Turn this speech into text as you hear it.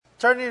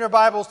Turning your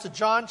Bibles to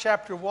John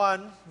chapter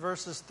 1,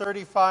 verses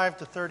 35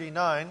 to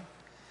 39.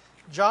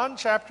 John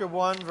chapter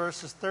 1,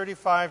 verses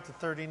 35 to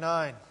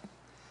 39.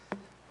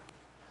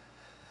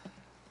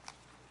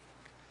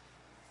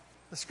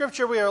 The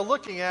scripture we are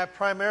looking at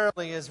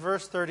primarily is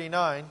verse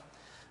 39,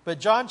 but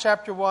John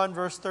chapter 1,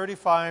 verse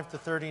 35 to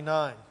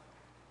 39.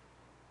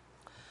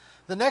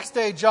 The next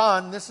day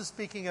John, this is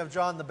speaking of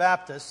John the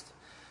Baptist,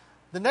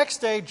 the next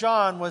day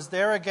John was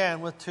there again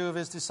with two of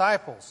his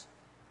disciples.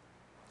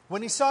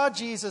 When he saw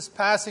Jesus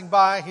passing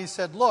by, he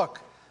said,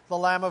 "Look, the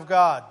Lamb of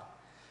God."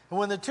 And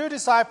when the two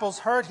disciples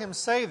heard him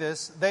say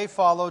this, they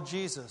followed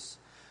Jesus.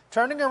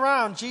 Turning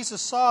around,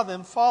 Jesus saw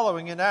them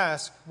following and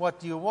asked, "What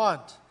do you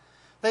want?"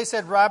 They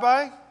said,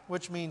 "Rabbi,"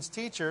 which means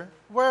teacher,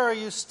 "where are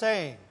you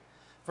staying?"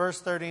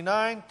 Verse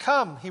 39,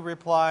 "Come," he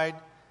replied,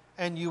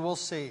 "and you will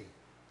see."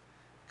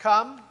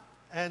 Come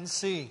and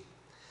see.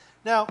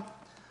 Now,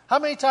 how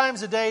many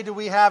times a day do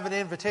we have an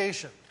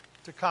invitation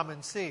to come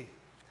and see?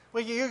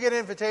 Well, you get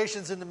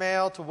invitations in the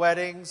mail to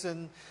weddings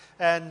and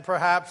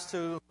perhaps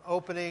to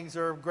openings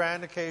or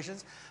grand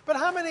occasions. But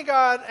how many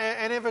got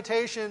an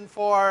invitation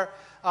for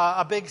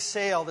a big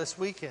sale this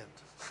weekend?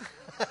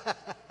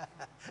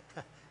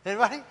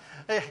 Anybody?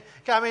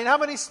 I mean, how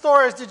many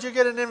stores did you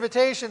get an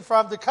invitation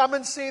from to come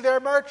and see their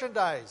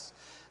merchandise?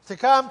 To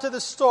come to the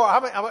store?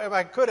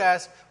 I could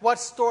ask, what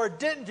store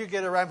didn't you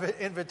get an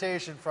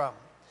invitation from?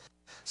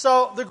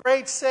 So the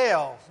great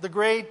sale, the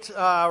great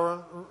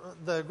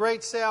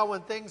sale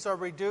when things are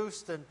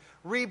reduced and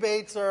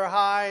rebates are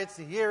high, it's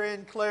the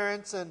year-end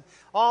clearance and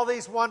all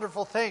these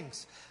wonderful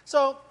things.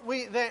 So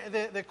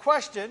the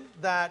question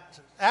that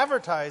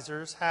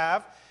advertisers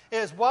have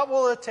is, what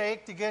will it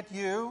take to get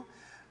you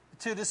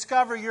to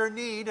discover your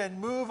need and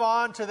move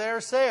on to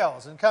their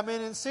sales and come in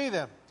and see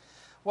them?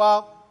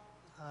 Well,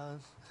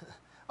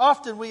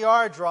 often we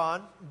are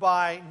drawn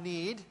by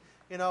need.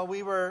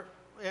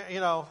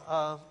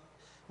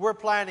 We're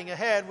planning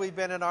ahead. We've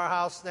been in our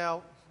house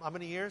now, how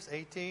many years?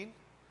 18?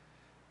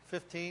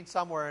 15?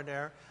 Somewhere in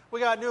there. We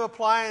got new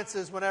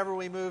appliances whenever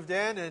we moved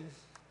in, and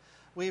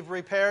we've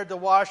repaired the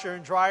washer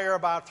and dryer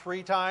about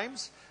 3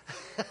 times.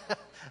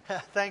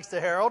 Thanks to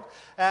Harold.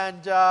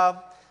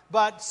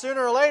 But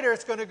sooner or later,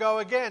 it's going to go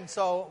again.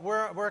 So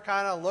we're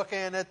kind of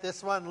looking at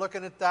this one,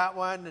 looking at that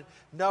one, and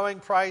knowing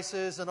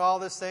prices and all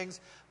these things.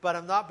 But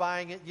I'm not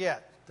buying it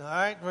yet. All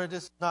right? We're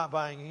just not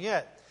buying it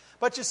yet.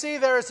 But you see,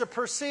 there is a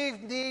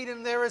perceived need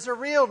and there is a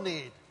real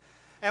need.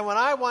 And when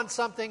I want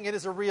something, it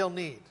is a real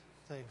need.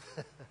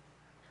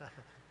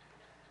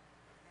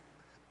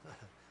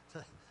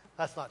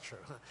 That's not true.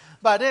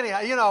 But anyhow,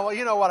 you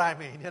know what I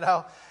mean,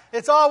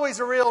 It's always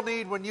a real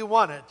need when you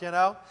want it,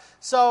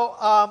 So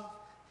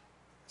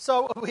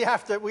we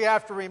have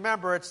to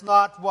remember it's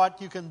not what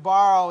you can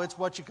borrow, it's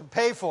what you can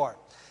pay for.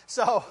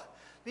 So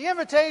the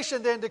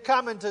invitation then to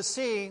come and to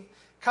see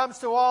comes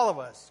to all of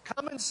us.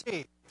 Come and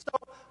see. So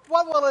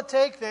what will it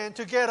take then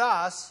to get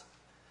us,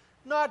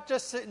 not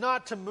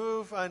to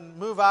move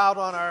out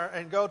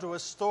and go to a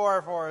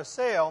store for a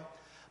sale,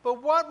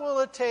 but what will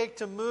it take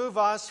to move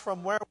us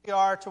from where we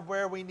are to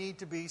where we need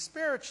to be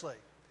spiritually?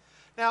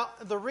 Now,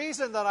 the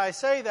reason that I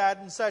say that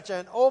in such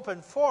an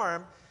open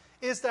forum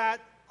is that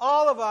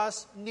all of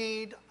us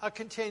need a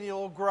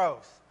continual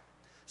growth.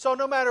 So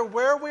no matter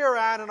where we are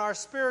at in our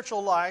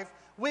spiritual life,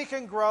 we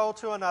can grow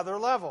to another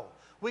level.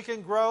 We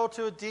can grow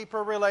to a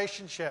deeper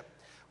relationship.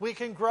 We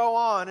can grow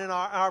on in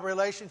our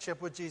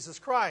relationship with Jesus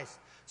Christ.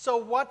 So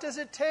what does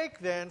it take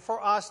then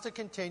for us to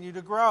continue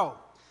to grow?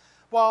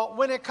 Well,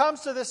 when it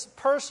comes to this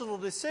personal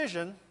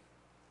decision,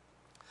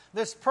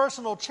 this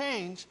personal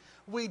change,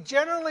 we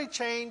generally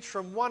change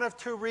from one of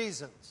 2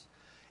 reasons: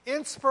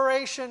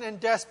 inspiration and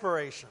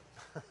desperation.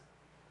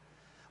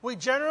 We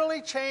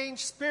generally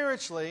change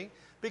spiritually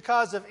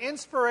because of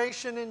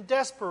inspiration and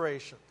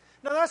desperation.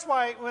 Now, that's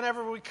why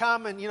whenever we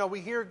come and,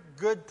 we hear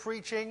good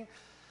preaching,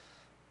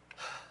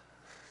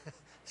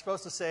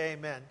 supposed to say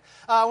amen.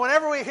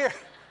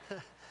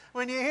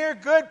 When you hear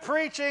good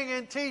preaching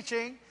and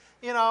teaching,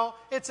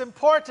 it's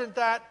important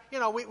that,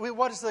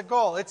 what is the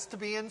goal? It's to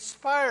be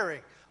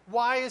inspiring.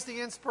 Why is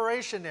the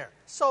inspiration there?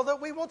 So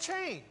that we will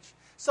change.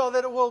 So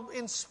that it will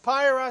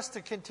inspire us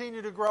to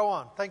continue to grow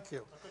on. Thank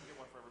you. I couldn't get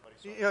one for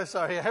everybody.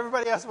 Sorry.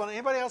 Anybody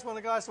else want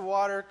a glass of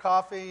water,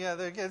 coffee? Yeah,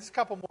 there's a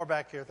couple more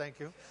back here. Thank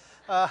you.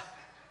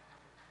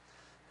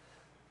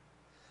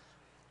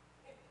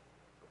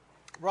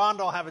 Ron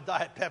don't have a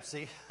Diet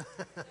Pepsi.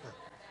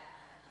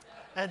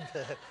 And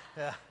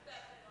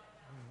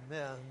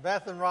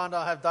Beth and Ron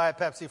don't have Diet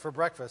Pepsi for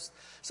breakfast.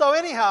 So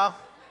anyhow,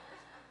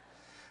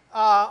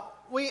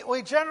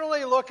 we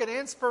generally look at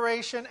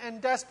inspiration and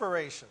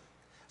desperation.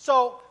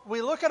 So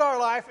we look at our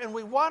life and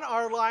we want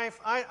our life,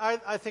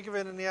 I think of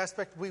it in the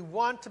aspect, we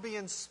want to be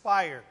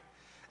inspired.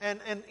 And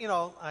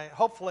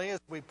hopefully as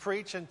we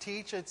preach and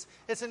teach, it's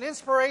an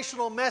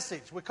inspirational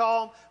message. What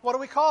do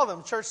we call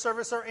them? Church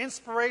service are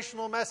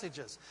inspirational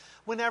messages.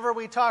 Whenever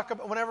we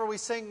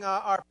sing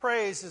our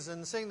praises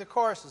and sing the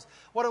choruses,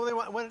 what do we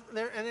want?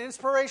 An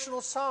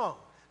inspirational song.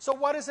 So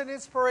what is an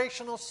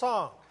inspirational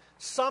song?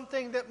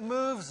 Something that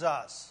moves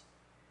us.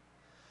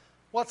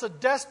 What's a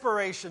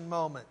desperation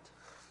moment?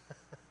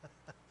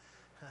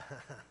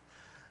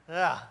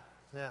 Yeah.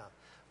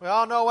 We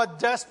all know what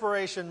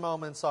desperation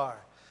moments are.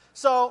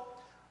 So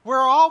we're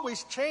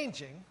always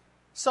changing.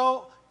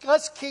 So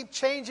let's keep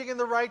changing in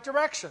the right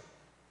direction.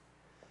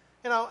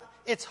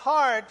 It's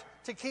hard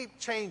to keep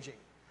changing.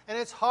 And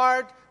it's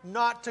hard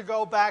not to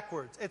go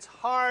backwards. It's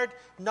hard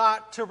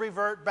not to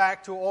revert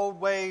back to old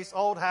ways,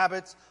 old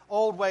habits,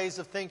 old ways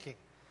of thinking.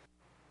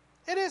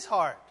 It is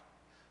hard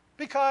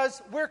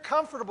because we're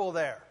comfortable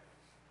there.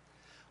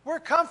 We're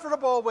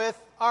comfortable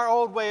with our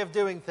old way of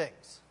doing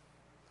things.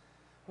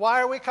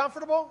 Why are we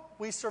comfortable?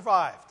 We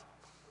survived.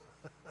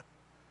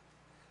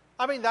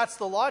 That's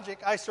the logic.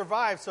 I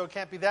survived, so it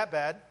can't be that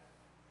bad.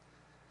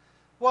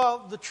 Well,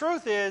 the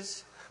truth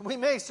is, we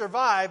may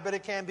survive, but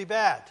it can be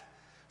bad.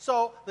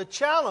 So the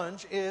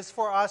challenge is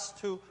for us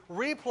to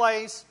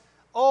replace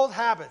old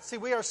habits. See,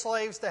 we are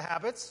slaves to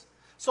habits,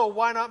 so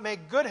why not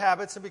make good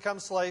habits and become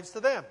slaves to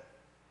them?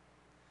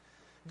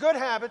 Good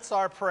habits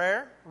are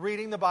prayer,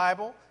 reading the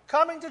Bible,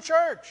 coming to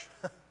church,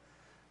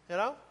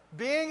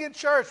 being in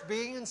church,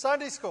 being in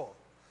Sunday school.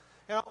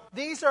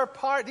 These are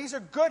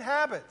good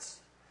habits.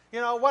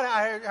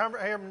 I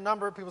hear a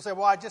number of people say,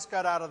 well, I just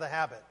got out of the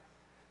habit.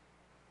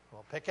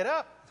 Well, pick it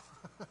up.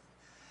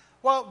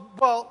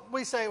 Well,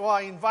 we say,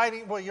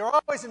 you're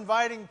always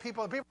inviting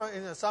people.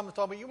 Some have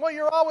told me, well,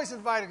 you're always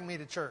inviting me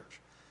to church.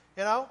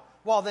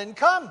 Well, then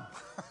come.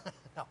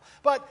 No.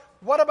 But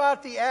what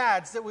about the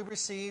ads that we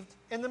received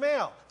in the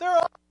mail? They're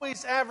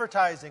always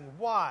advertising.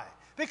 Why?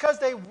 Because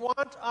they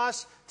want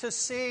us to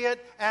see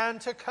it and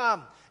to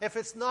come. If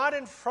it's not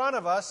in front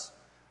of us,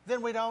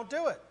 then we don't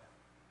do it.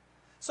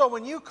 So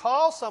when you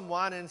call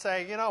someone and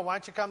say, why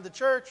don't you come to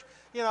church?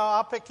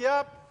 I'll pick you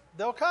up.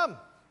 They'll come.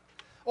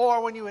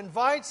 Or when you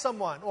invite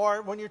someone,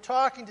 or when you're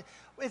talking to,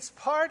 it's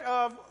part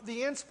of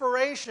the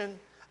inspiration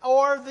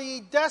or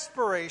the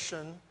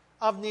desperation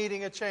of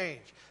needing a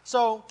change.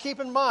 So keep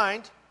in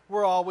mind,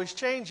 we're always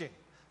changing.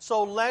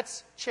 So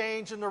let's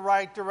change in the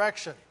right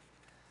direction.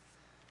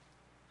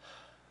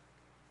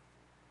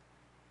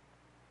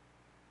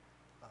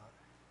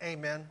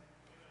 Amen.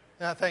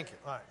 Thank you.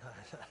 All right.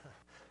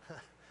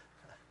 Let's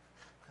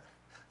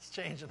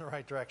change in the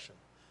right direction.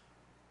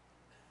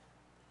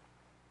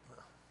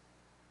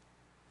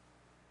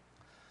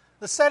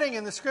 The setting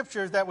in the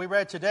scriptures that we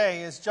read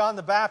today is John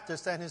the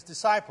Baptist and his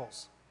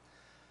disciples.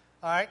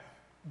 All right?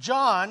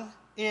 John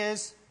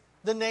is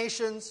the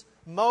nation's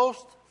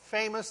most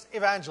famous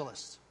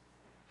evangelist.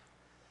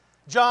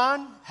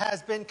 John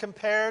has been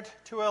compared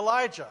to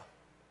Elijah.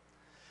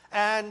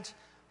 And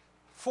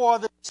for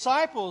the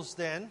disciples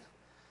then,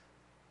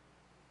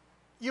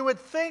 you would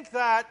think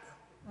that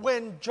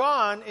when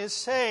John is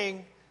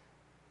saying,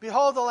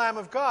 "Behold the Lamb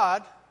of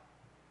God,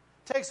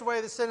 takes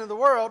away the sin of the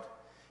world,"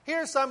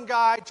 here's some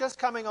guy just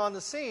coming on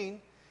the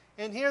scene,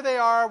 and here they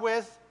are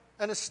with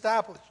an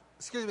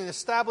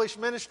established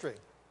ministry,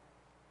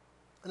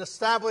 an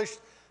established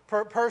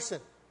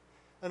person,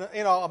 and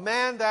a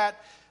man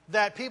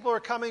that people are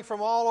coming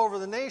from all over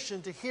the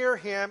nation to hear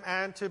him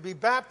and to be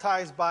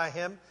baptized by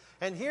him.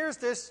 And here's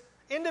this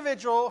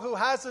individual who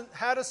hasn't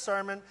had a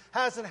sermon,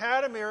 hasn't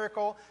had a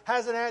miracle,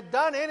 hasn't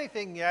done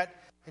anything yet,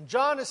 and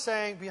John is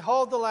saying,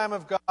 "Behold the Lamb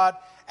of God,"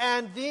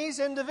 and these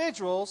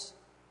individuals,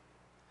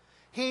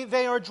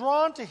 they are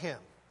drawn to him.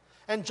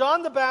 And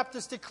John the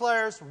Baptist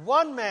declares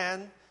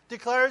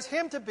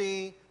him to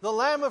be the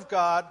Lamb of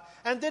God.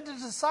 And did the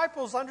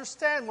disciples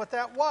understand what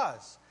that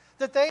was?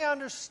 Did they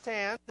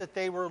understand that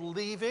they were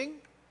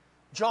leaving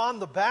John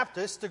the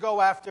Baptist to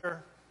go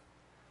after,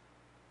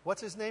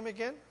 what's his name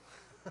again?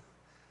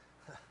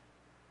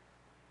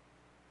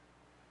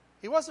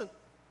 He wasn't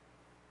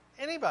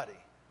anybody.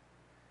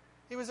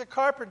 He was a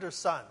carpenter's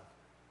son.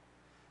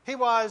 He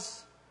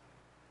was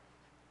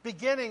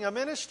beginning a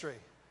ministry.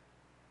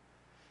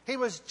 He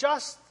was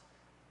just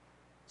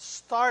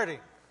starting.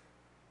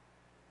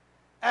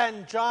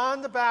 And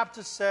John the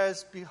Baptist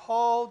says,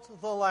 "Behold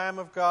the Lamb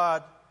of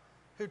God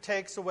who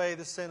takes away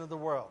the sin of the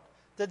world."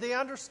 Did they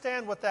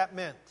understand what that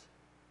meant?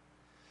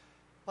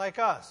 Like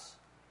us.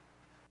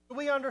 Do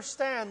we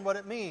understand what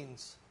it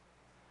means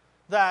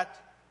that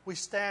we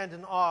stand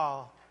in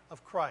awe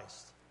of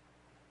Christ?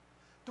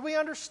 Do we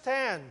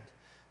understand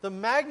the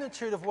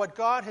magnitude of what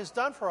God has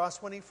done for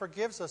us when He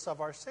forgives us of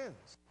our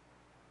sins?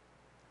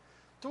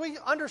 Do we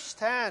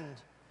understand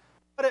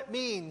what it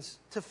means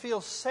to feel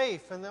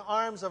safe in the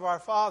arms of our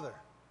Father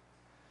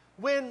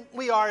when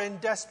we are in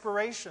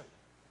desperation?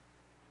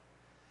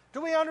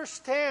 Do we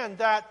understand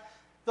that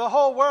the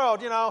whole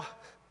world,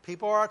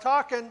 people are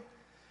talking,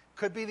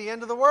 could be the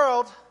end of the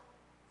world?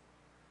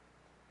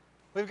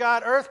 We've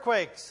got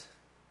earthquakes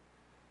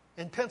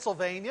in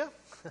Pennsylvania.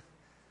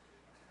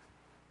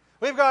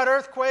 We've got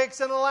earthquakes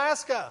in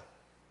Alaska.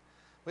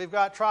 We've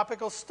got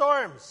tropical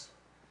storms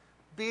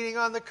beating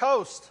on the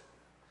coast.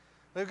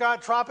 We've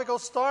got tropical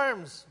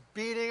storms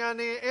beating on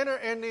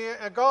in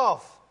the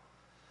Gulf.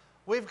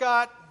 We've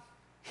got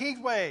heat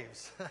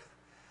waves.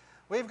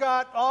 We've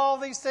got all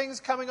these things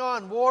coming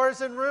on,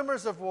 wars and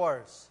rumors of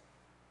wars.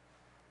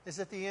 Is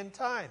it the end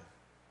time?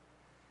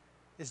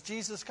 Is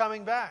Jesus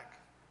coming back?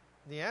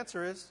 The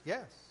answer is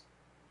yes.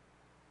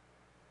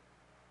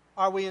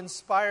 Are we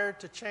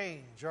inspired to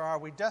change, or are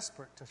we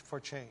desperate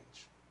for change?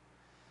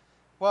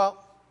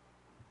 Well,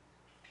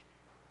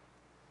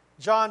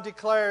 John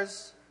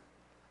declares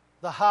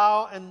the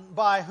how and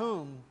by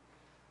whom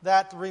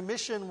that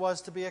remission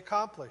was to be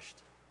accomplished.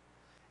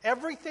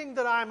 Everything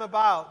that I'm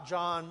about,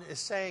 John is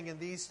saying in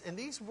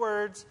these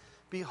words,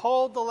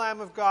 behold the Lamb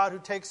of God who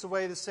takes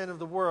away the sin of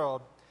the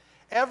world.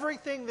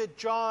 Everything that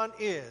John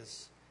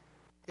is,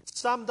 it's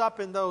summed up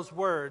in those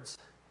words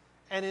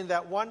and in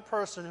that one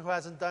person who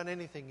hasn't done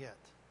anything yet.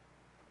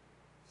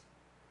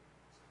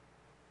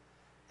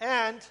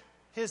 And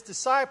his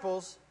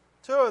disciples,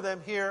 2 of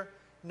them here,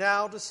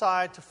 now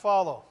decide to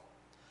follow.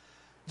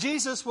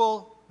 Jesus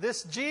will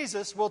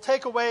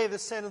take away the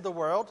sin of the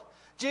world.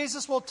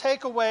 Jesus will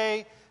take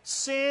away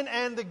sin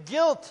and the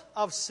guilt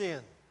of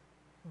sin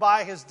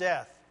by his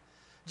death.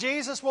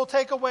 Jesus will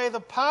take away the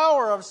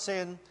power of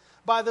sin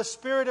by the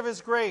Spirit of his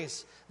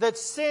grace, that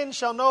sin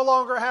shall no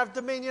longer have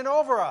dominion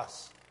over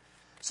us.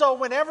 So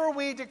whenever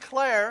we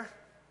declare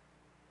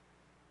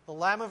the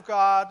Lamb of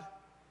God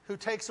who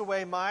takes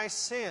away my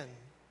sin,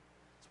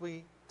 as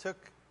we took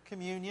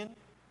communion,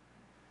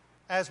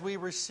 as we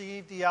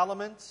received the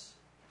elements,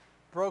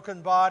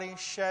 broken body,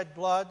 shed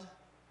blood,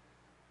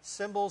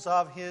 symbols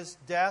of his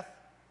death,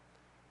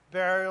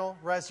 burial,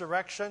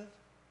 resurrection,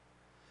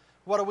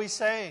 what are we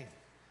saying?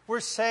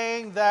 We're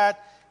saying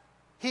that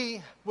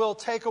he will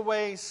take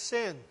away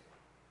sin,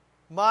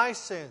 my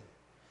sin.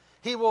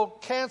 He will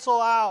cancel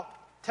out,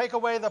 take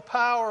away the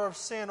power of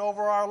sin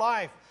over our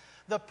life.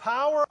 The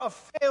power of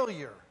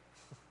failure,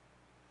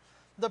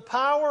 the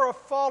power of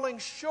falling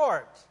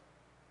short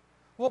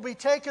will be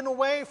taken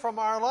away from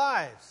our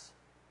lives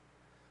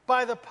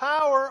by the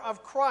power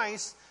of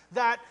Christ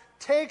that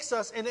takes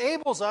us,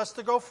 enables us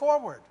to go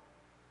forward.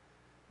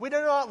 We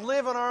do not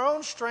live in our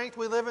own strength,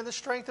 we live in the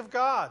strength of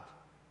God.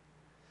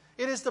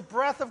 It is the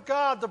breath of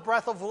God, the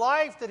breath of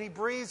life that he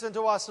breathes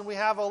into us, and we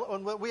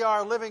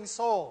are living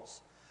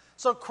souls.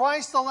 So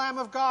Christ, the Lamb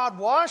of God,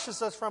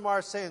 washes us from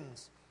our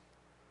sins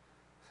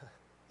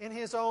in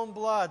his own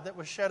blood that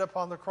was shed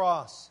upon the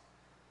cross.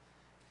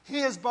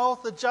 He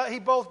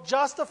both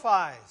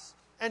justifies,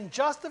 and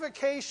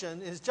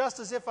justification is just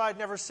as if I'd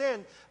never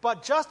sinned,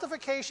 but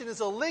justification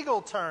is a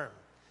legal term.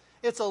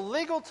 It's a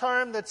legal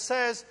term that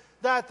says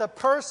that the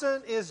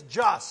person is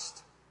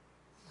just.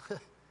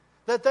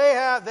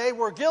 That they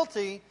were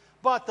guilty,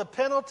 but the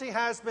penalty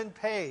has been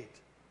paid.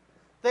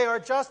 They are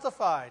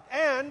justified,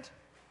 and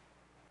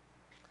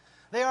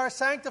they are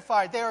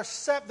sanctified. There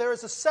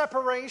is a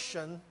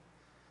separation.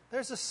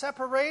 There's a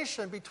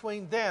separation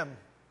between them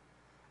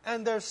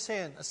and their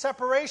sin. A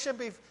separation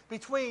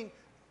between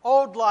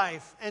old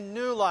life and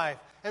new life.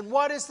 And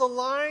what is the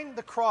line?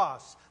 The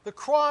cross. The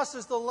cross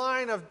is the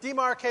line of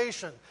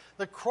demarcation.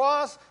 The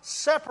cross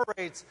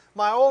separates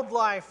my old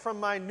life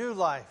from my new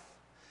life.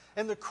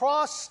 And the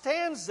cross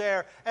stands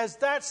there as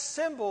that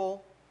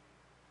symbol,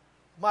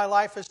 my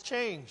life has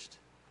changed.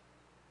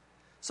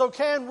 So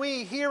can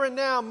we here and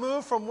now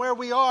move from where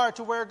we are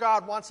to where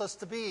God wants us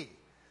to be?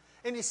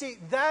 And you see,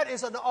 that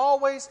is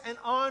always an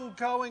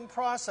ongoing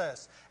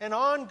process, an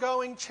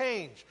ongoing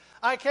change.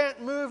 I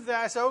can't move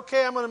that. I say,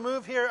 okay, I'm going to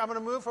move here. I'm going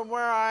to move from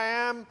where I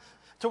am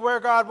to where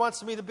God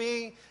wants me to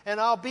be, and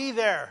I'll be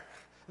there.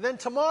 Then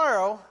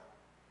tomorrow,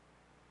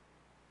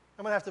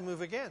 I'm going to have to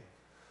move again.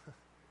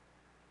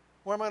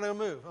 Where am I going to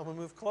move? I'm going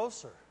to move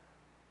closer.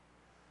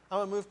 I'm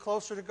going to move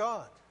closer to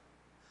God.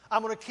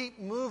 I'm going to keep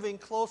moving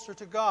closer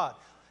to God.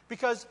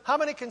 Because how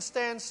many can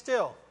stand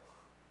still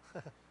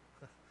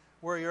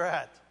where you're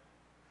at?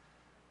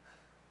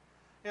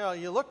 You know,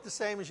 you look the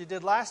same as you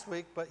did last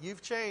week, but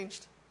you've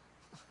changed.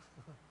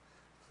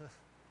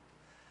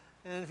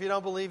 And if you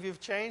don't believe you've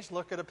changed,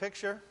 look at a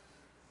picture.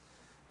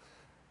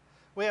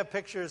 We have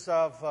pictures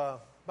of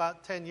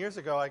about 10 years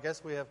ago, I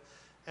guess. We have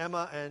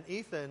Emma and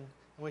Ethan, and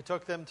we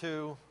took them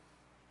to...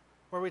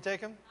 Where we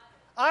take them?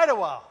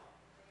 Idaho.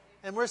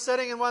 And we're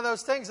sitting in one of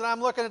those things, and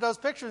I'm looking at those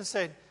pictures and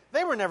saying,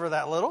 they were never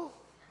that little.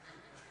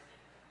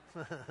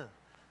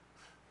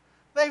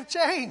 They've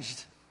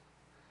changed.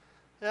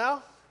 You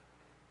know?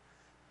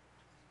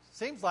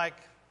 Seems like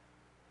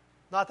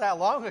not that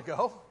long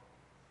ago.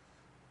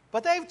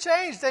 But they've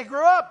changed. They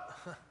grew up.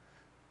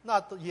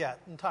 Not yet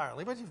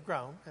entirely, but you've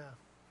grown. Yeah.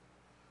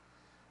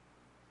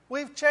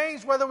 We've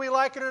changed whether we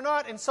like it or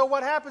not. And so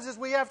what happens is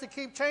we have to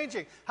keep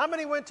changing. How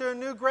many went to a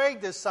new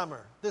grade this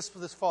summer, this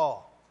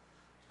fall?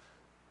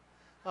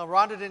 Well,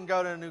 Rhonda didn't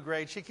go to a new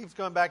grade. She keeps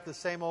going back to the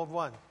same old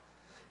one.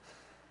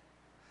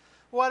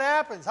 What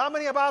happens? How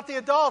many about the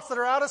adults that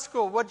are out of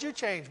school? What'd you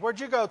change? Where'd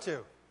you go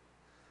to?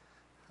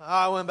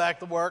 I went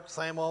back to work.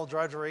 Same old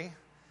drudgery.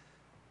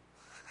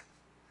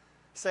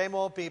 Same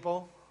old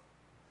people.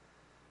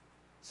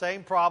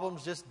 Same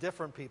problems, just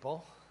different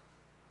people.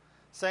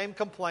 Same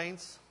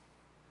complaints.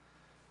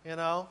 You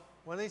know,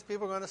 when are these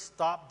people going to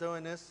stop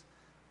doing this?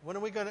 When are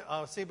we going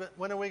to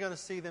when are we going to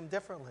see them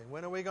differently?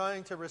 When are we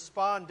going to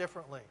respond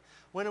differently?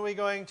 When are we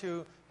going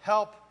to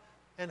help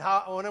And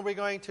when are we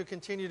going to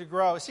continue to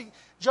grow? See,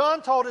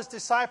 John told his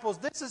disciples,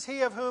 "This is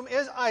he of whom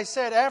I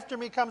said, after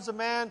me comes a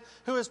man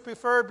who is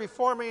preferred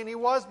before me, and he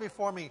was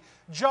before me."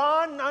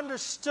 John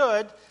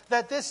understood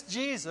that this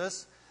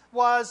Jesus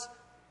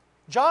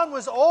John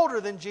was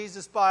older than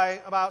Jesus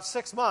by about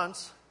 6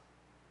 months,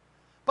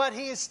 but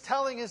he is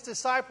telling his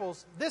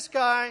disciples, this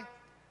guy,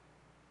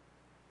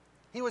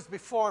 he was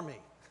before me.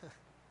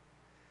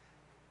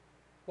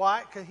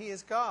 Why? Because he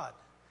is God.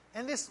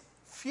 And this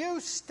few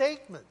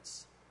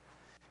statements,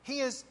 he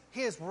is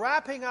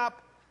wrapping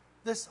up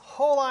this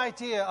whole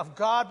idea of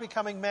God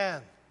becoming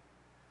man.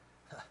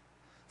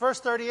 Verse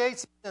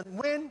 38 says,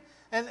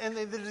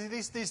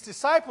 these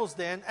disciples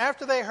then,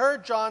 after they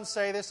heard John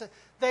say this,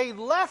 they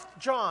left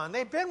John.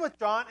 They've been with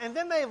John, and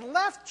then they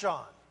left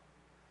John.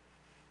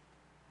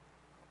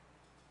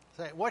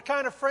 Say, what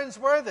kind of friends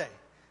were they?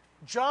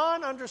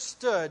 John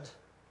understood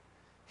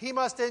he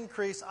must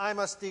increase, I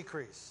must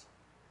decrease.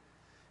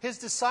 His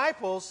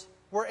disciples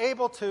were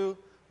able to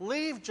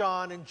leave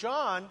John, and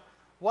John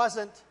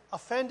wasn't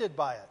offended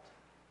by it.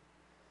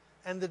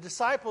 And the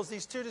disciples,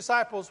 these two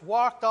disciples,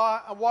 walked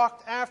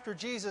after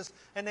Jesus,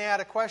 and they had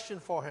a question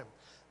for him.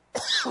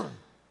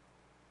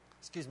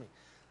 Excuse me.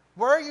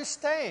 Where are you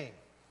staying?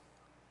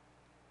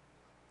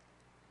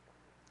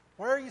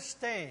 Where are you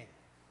staying?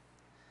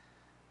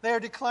 They are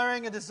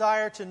declaring a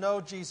desire to know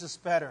Jesus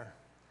better,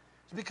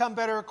 to become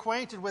better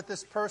acquainted with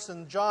this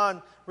person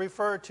John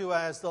referred to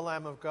as the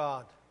Lamb of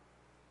God.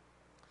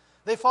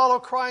 They follow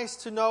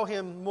Christ to know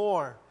him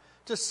more,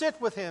 to sit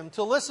with him,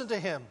 to listen to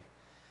him.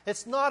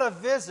 It's not a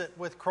visit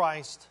with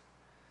Christ,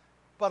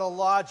 but a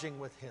lodging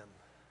with him.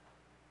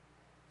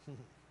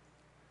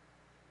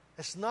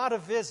 It's not a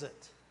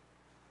visit,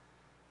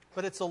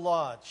 but it's a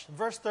lodge.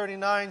 Verse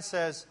 39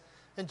 says,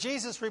 and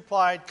Jesus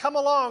replied, "Come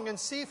along and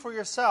see for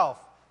yourself."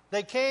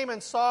 They came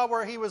and saw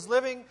where he was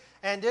living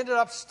and ended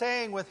up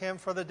staying with him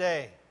for the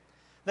day.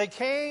 They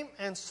came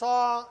and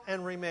saw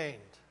and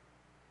remained.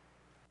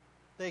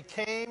 They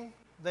came,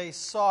 they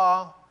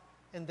saw,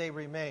 and they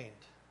remained.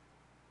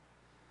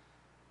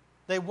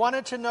 They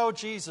wanted to know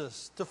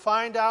Jesus, to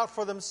find out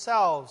for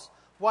themselves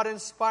what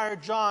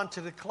inspired John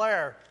to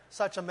declare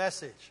such a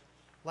message,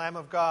 Lamb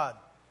of God,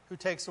 who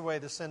takes away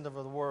the sin of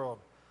the world.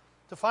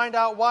 To find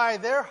out why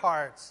their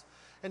hearts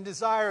and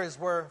desires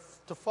were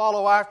to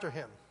follow after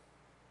him.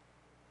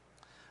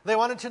 They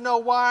wanted to know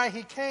why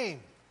he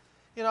came.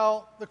 You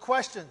know, the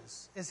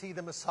questions, is he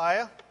the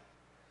Messiah?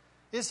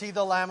 Is he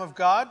the Lamb of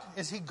God?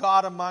 Is he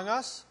God among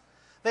us?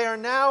 They are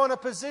now in a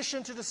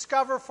position to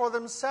discover for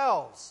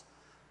themselves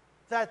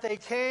that they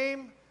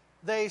came,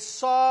 they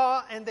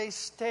saw, and they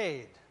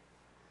stayed.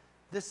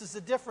 This is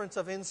the difference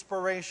of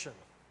inspiration.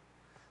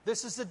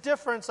 This is the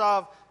difference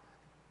of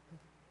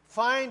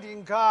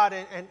finding God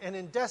and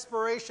in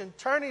desperation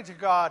turning to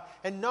God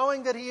and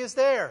knowing that he is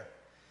there.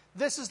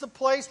 This is the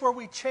place where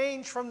we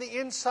change from the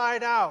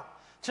inside out.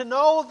 To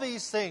know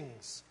these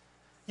things,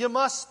 you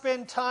must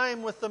spend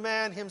time with the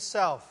man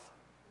himself.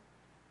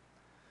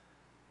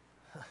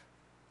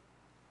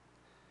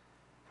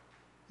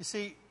 You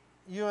see,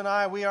 you and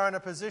I, we are in a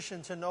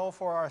position to know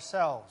for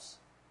ourselves.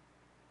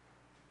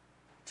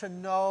 To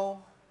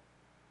know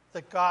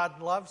that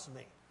God loves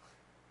me.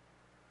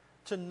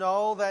 To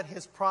know that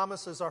his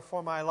promises are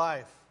for my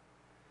life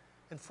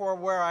and for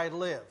where I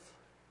live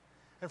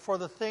and for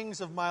the things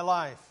of my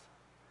life.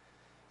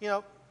 You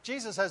know,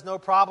 Jesus has no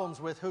problems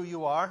with who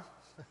you are.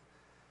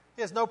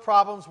 He has no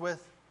problems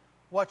with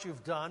what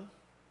you've done.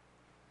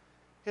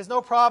 He has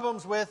no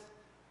problems with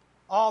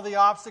all the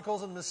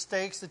obstacles and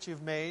mistakes that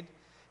you've made.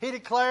 He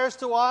declares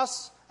to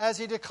us, as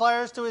he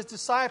declares to his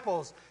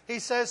disciples, he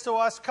says to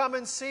us, come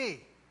and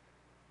see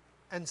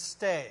and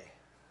stay.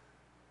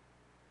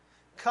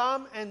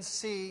 Come and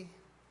see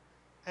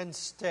and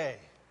stay.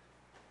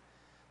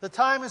 The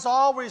time is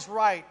always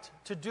right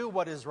to do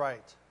what is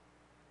right.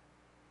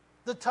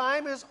 The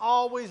time is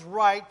always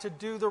right to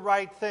do the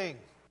right thing.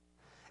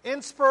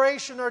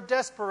 Inspiration or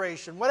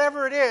desperation,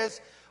 whatever it is,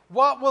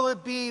 what will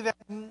it be that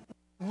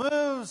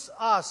moves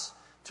us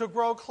to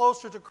grow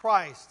closer to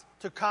Christ,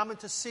 to come and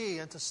to see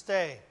and to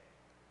stay?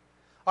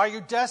 Are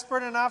you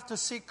desperate enough to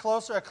seek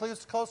a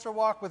closer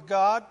walk with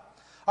God?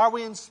 Are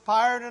we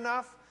inspired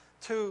enough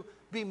to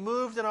be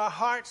moved in our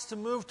hearts to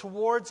move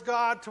towards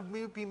God, to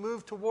be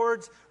moved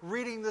towards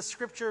reading the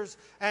Scriptures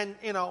and,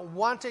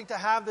 wanting to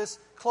have this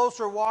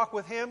closer walk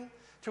with him,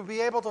 to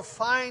be able to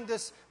find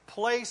this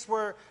place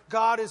where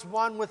God is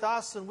one with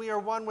us and we are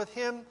one with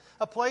him,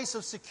 a place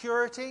of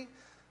security?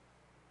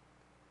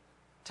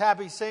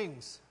 Tabby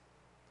sings,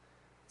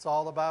 it's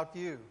all about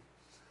you,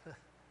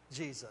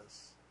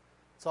 Jesus.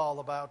 It's all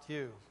about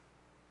you.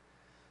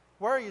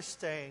 Where are you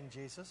staying,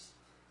 Jesus?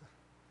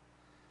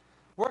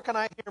 Where can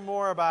I hear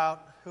more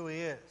about who he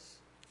is?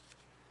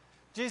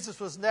 Jesus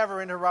was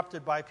never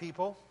interrupted by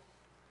people.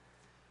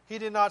 He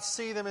did not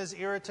see them as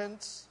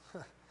irritants,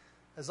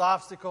 as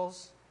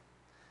obstacles.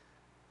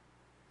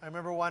 I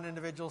remember one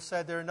individual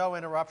said there are no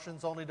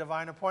interruptions, only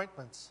divine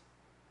appointments.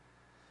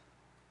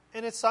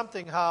 And it's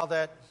something how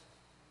that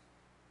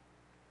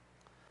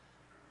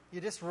you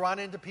just run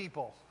into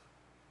people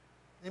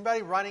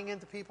Anybody running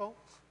into people?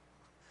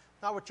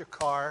 Not with your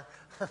car.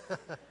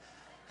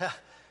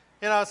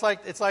 It's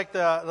like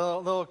the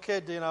little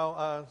kid,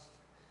 the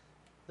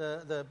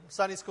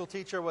Sunday school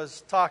teacher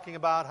was talking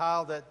about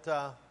how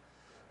that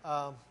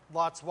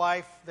Lot's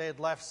wife, they had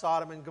left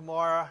Sodom and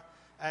Gomorrah,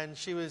 and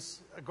she was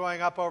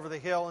going up over the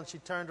hill, and she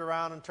turned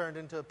around and turned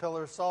into a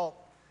pillar of salt.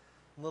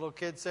 The little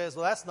kid says,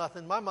 well, that's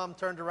nothing. My mom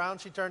turned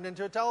around, she turned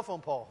into a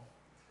telephone pole.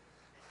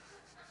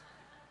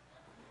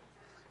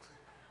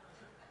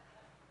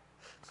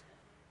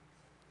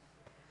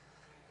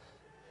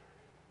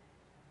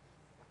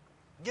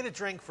 Get a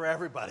drink for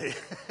everybody.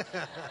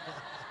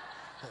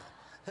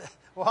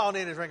 We'll all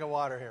need a drink of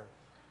water here.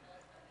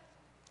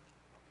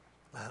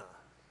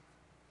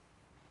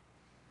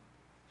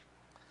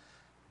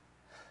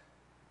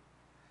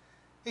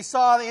 He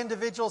saw the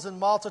individuals in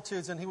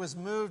multitudes, and he was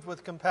moved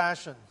with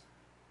compassion.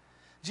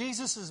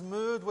 Jesus is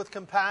moved with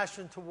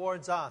compassion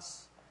towards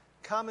us.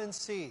 Come and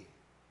see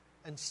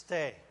and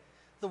stay.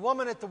 The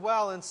woman at the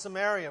well in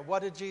Samaria,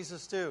 what did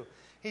Jesus do?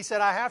 He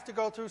said, I have to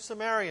go through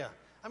Samaria.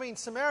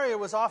 Samaria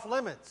was off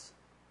limits.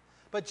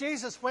 But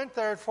Jesus went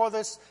there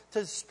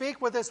to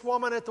speak with this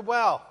woman at the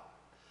well.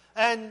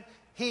 And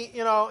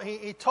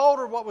he told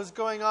her what was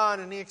going on,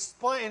 and he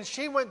explained, and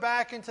she went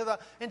back into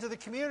the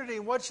community,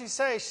 and what'd she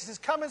say? She says,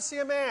 come and see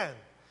a man.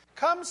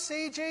 Come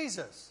see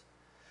Jesus.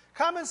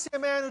 Come and see a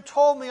man who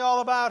told me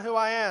all about who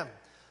I am.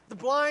 The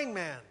blind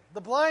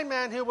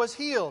man who was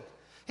healed.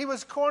 He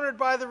was cornered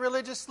by the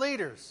religious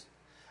leaders.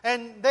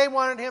 And they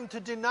wanted him to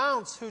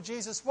denounce who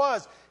Jesus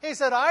was. He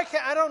said, I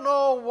don't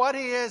know what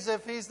he is,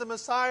 if he's the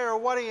Messiah or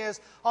what he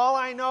is. All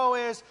I know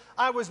is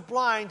I was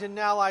blind and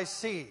now I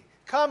see.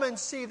 Come and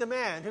see the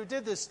man who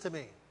did this to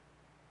me.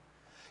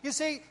 You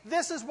see,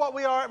 this is what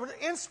we are.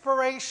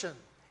 Inspiration.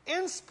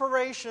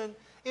 Inspiration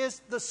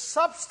is the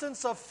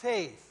substance of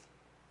faith.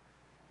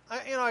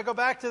 I go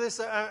back to this.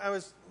 I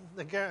was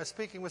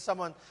speaking with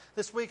someone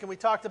this week, and we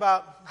talked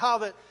about how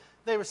that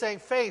they were saying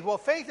faith. Well,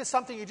 faith is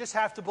something you just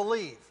have to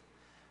believe.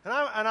 And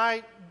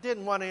I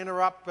didn't want to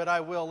interrupt, but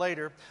I will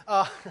later.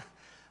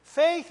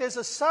 Faith is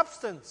a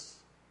substance.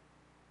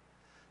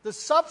 The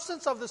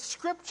substance of the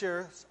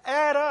Scriptures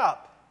add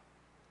up.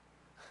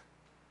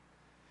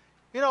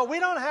 We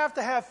don't have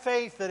to have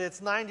faith that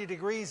it's 90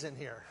 degrees in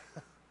here.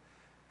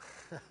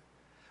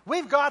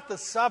 We've got the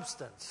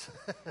substance.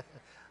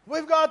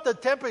 We've got the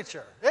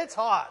temperature. It's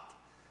hot.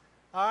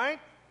 All right?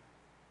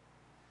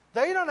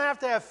 They don't have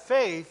to have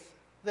faith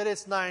that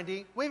it's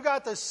 90. We've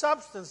got the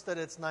substance that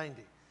it's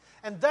 90.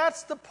 And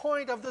that's the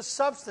point of the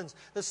substance.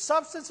 The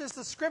substance is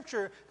the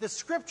Scripture. The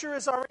Scripture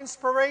is our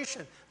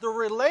inspiration. The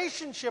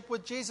relationship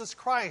with Jesus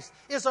Christ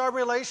is our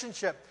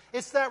relationship.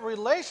 It's that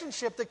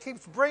relationship that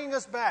keeps bringing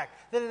us back,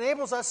 that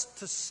enables us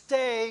to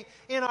stay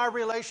in our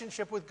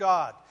relationship with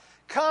God.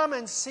 Come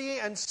and see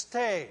and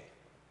stay.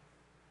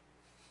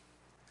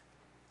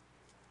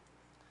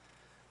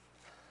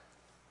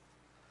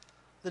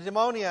 The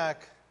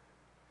demoniac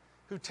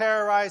who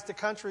terrorized the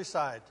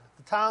countryside.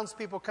 The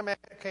townspeople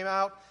came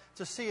out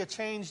to see a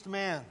changed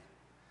man,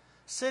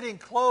 sitting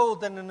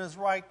clothed and in his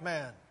right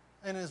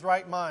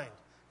mind.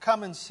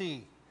 Come and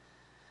see.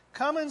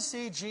 Come and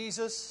see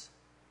Jesus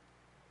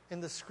in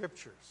the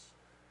Scriptures.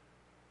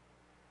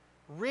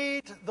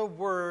 Read the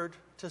Word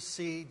to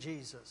see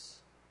Jesus.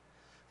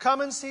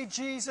 Come and see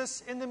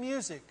Jesus in the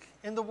music,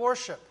 in the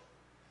worship.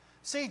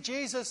 See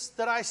Jesus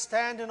that I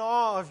stand in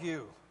awe of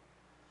you.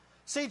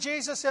 See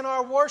Jesus in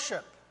our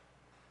worship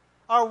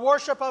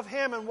of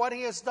Him and what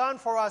He has done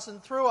for us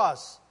and through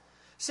us.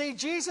 See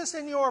Jesus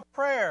in your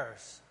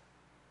prayers,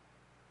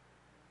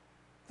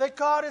 that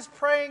God is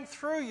praying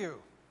through you,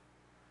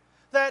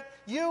 that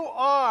you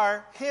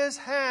are His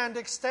hand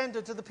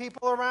extended to the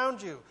people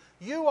around you.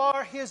 You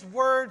are His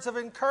words of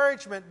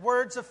encouragement,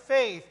 words of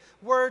faith,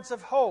 words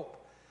of hope,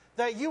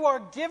 that you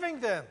are giving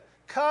them.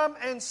 Come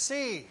and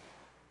see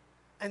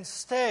and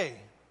stay.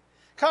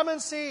 Come and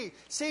see.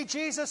 See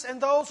Jesus in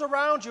those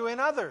around you,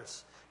 in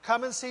others.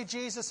 Come and see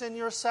Jesus in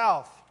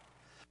yourself.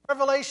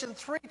 Revelation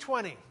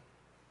 3:20.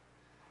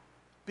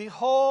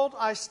 Behold,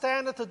 I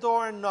stand at the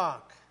door and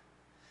knock.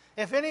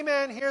 If any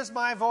man hears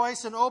my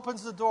voice and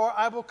opens the door,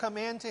 I will come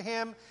in to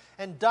him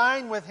and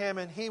dine with him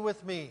and he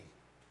with me.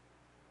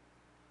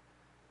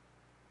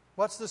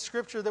 What's the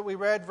scripture that we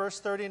read, verse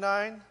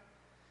 39?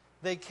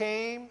 They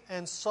came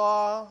and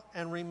saw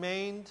and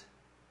remained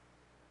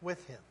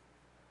with him.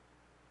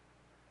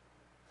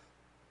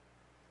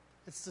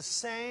 It's the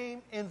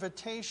same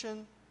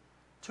invitation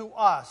to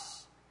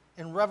us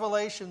in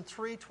Revelation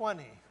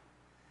 3:20.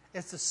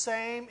 It's the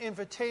same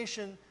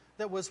invitation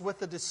that was with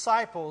the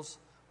disciples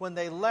when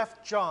they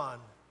left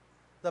John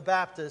the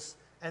Baptist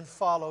and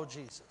followed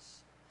Jesus.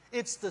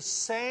 It's the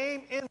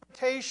same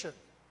invitation.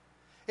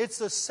 It's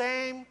the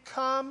same,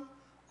 come,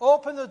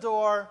 open the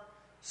door,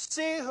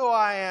 see who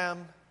I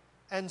am,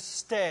 and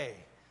stay.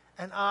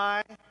 And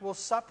I will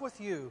sup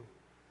with you,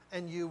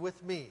 and you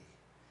with me,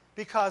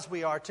 because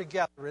we are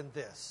together in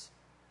this.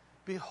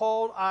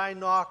 Behold, I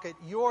knock at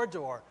your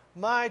door,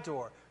 my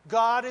door.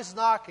 God is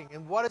knocking.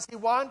 And what does He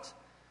want?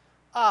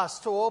 Us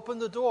to open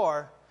the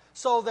door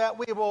so that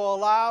we will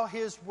allow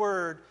His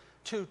Word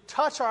to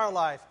touch our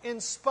life,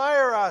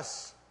 inspire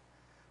us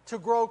to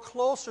grow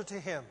closer to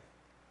Him.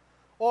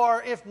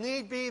 Or, if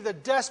need be, the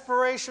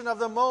desperation of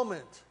the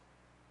moment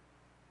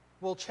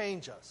will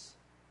change us.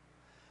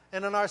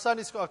 And in our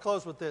Sunday school, I'll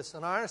close with this.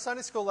 In our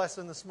Sunday school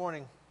lesson this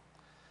morning,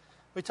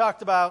 we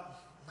talked about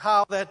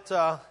how that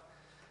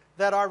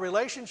our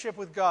relationship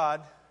with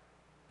God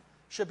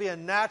should be a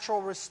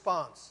natural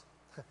response.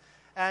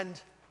 And,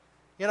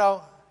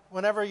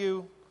 whenever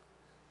you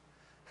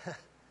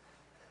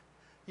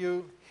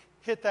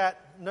hit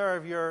that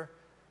nerve,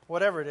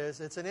 whatever it is,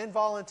 it's an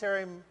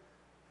involuntary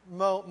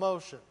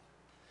motion.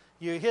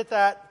 You hit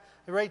that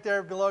right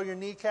there below your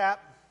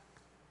kneecap,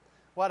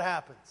 what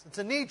happens? It's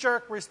a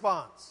knee-jerk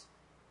response.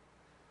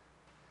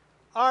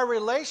 Our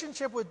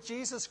relationship with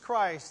Jesus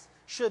Christ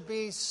should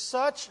be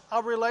such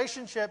a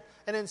relationship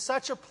and in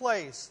such a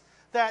place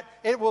that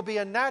it will be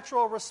a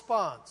natural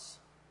response.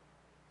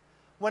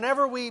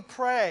 Whenever we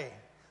pray,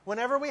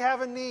 whenever we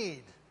have a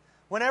need,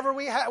 whenever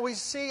we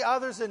see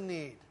others in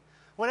need,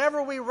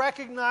 whenever we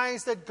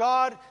recognize that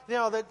God,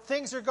 that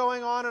things are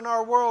going on in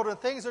our world and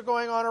things are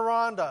going on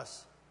around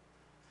us,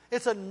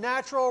 it's a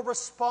natural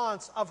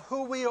response of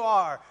who we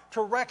are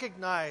to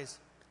recognize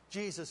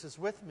Jesus is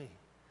with me.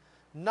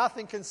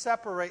 Nothing can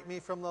separate me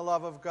from the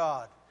love of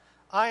God.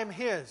 I am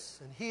His,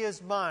 and He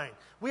is mine.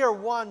 We are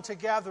one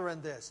together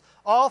in this.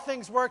 All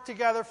things work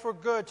together for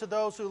good to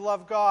those who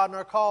love God and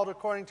are called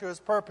according to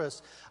His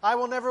purpose. I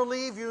will never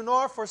leave you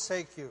nor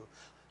forsake you.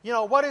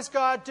 What is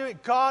God doing?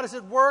 God is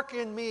at work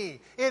in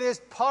me. It is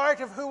part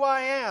of who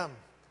I am.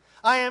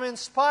 I am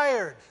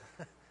inspired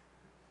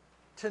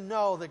to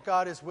know that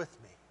God is with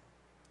me.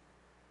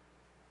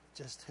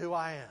 Just who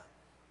I am.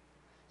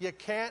 You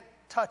can't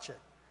touch it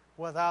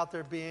without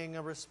there being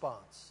a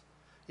response.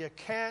 You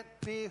can't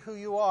be who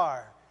you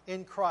are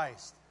in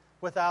Christ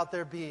without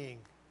there being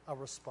a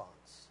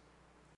response.